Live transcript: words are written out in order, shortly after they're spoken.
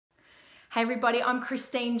Hey everybody, I'm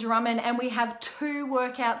Kristine Drummond and we have 2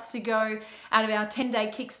 workouts to go out of our 10-day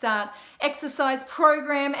kickstart exercise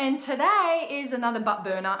program, and today is another butt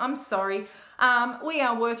burner. I'm sorry. We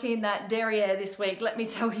are working that derriere this week, let me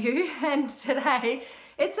tell you, and today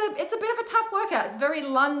it's a bit of a tough workout. It's very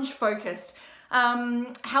lunge focused.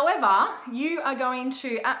 However, you are going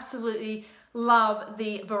to absolutely love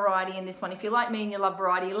the variety in this one. If you're like me and you love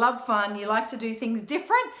variety, you love fun, you like to do things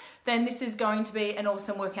different, then this is going to be an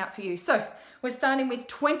awesome workout for you. So we're starting with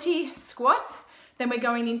 20 squats, then we're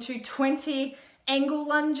going into 20 angle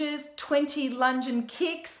lunges, 20 lunge and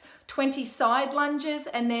kicks, 20 side lunges,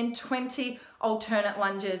 and then 20 alternate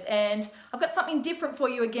lunges. And I've got something different for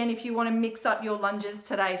you again if you want to mix up your lunges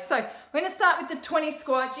today. So we're going to start with the 20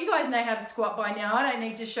 squats. You guys know how to squat by now. I don't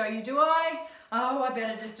need to show you, do I? Oh, I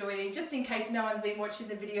better just do it, just in case no one's been watching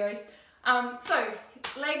the videos. So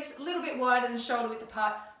legs a little bit wider than shoulder width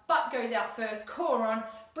apart, butt goes out first, core on,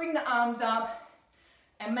 bring the arms up,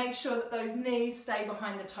 and make sure that those knees stay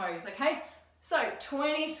behind the toes, okay? So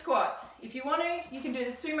 20 squats. If you want to, you can do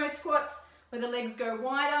the sumo squats where the legs go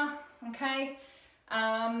wider, okay?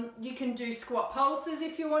 You can do squat pulses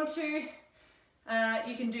if you want to.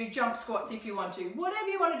 You can do jump squats if you want to. Whatever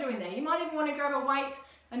you want to do in there. You might even want to grab a weight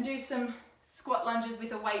and do some squat lunges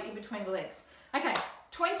with a weight in between the legs. Okay,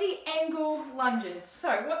 20 angle lunges. So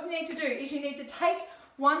what you need to do is you need to take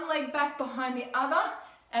one leg back behind the other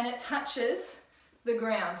and it touches the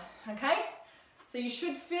ground, okay? So you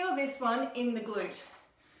should feel this one in the glute,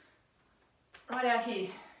 right out here,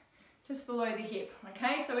 just below the hip,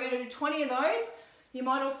 okay? So we're going to do 20 of those. You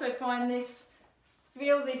might also find this,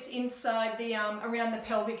 feel this inside the, around the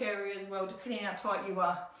pelvic area as well, depending on how tight you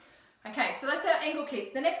are. Okay, so that's our angle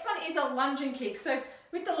kick. The next one is a lunge and kick. So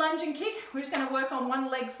with the lunge and kick, we're just going to work on one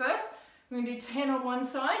leg first. We're going to do 10 on one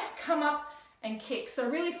side, come up and kick. So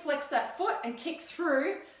really flex that foot and kick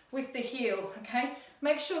through with the heel, okay?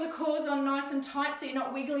 Make sure the core's on nice and tight so you're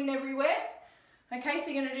not wiggling everywhere. Okay, so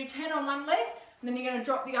you're going to do 10 on one leg, and then you're going to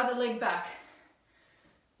drop the other leg back.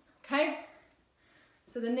 Okay?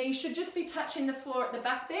 So the knee should just be touching the floor at the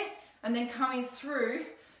back there, and then coming through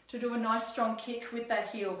to do a nice strong kick with that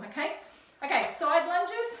heel, okay? Okay, side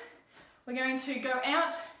lunges. We're going to go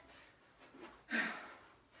out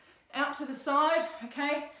to the side,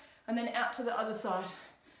 okay? And then out to the other side.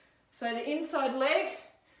 So the inside leg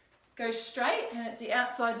goes straight, and it's the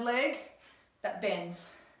outside leg that bends.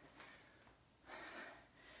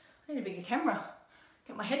 I need a bigger camera.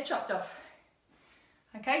 Get my head chopped off.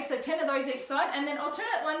 Okay, so 10 of those each side, and then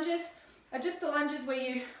alternate lunges are just the lunges where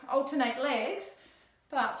you alternate legs.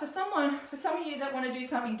 But for some of you that want to do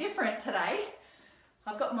something different today,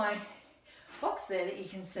 I've got my box there that you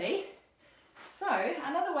can see. So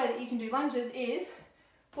another way that you can do lunges is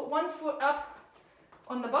put one foot up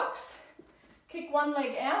on the box, kick one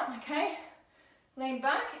leg out, okay? Lean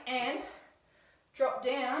back and drop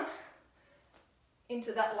down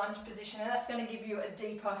into that lunge position, and that's going to give you a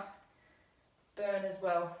deeper burn as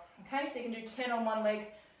well. Okay, so you can do 10 on one leg,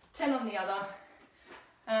 10 on the other.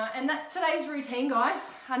 And that's today's routine, guys.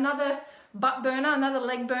 Another butt burner, another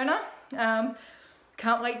leg burner.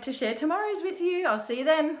 Can't wait to share tomorrow's with you. I'll see you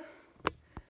then.